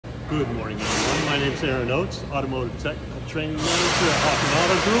Good morning, everyone. My name is Aaron Oates, Automotive Technical Training Manager at Hoffman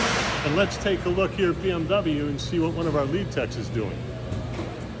Auto Group. And let's take a look here at BMW and see what one of our lead techs is doing.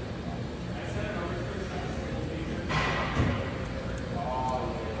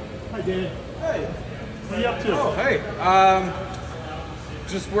 Hi, Dan. Hey. What are you up to? Oh, hey.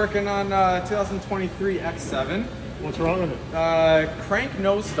 Just working on 2023 X7. What's wrong with it? Crank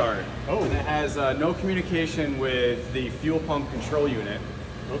no start. Oh. And it has no communication with the fuel pump control unit.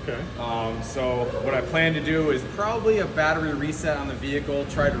 Okay. So what I plan to do is probably a battery reset on the vehicle,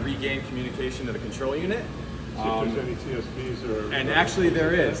 try to regain communication to the control unit. See if there's any TSBs or... And actually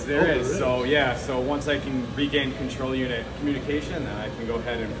there is. There is. So is. yeah, so once I can regain control unit communication, then I can go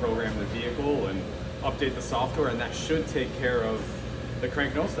ahead and program the vehicle and update the software, and that should take care of the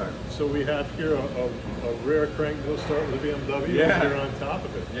crank no start. So we have here a rare crank no start with a BMW. Yeah. And you're on top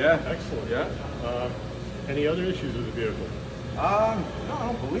of it. Yeah. Excellent. Yeah. Any other issues with the vehicle? No, I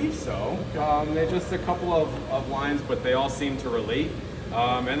don't believe so. Okay. They're just a couple of lines, but they all seem to relate.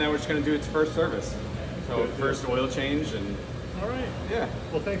 And then we're just going to do its first service. So Good, first oil change and... All right. Yeah.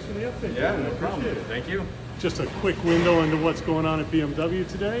 Well, thanks for the update. Yeah, Dan. no problem. Appreciate it. Thank you. Just a quick window into what's going on at BMW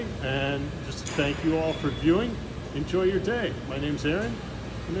today, and just thank you all for viewing. Enjoy your day. My name's Aaron,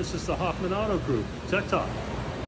 and this is the Hoffman Auto Group Tech Talk.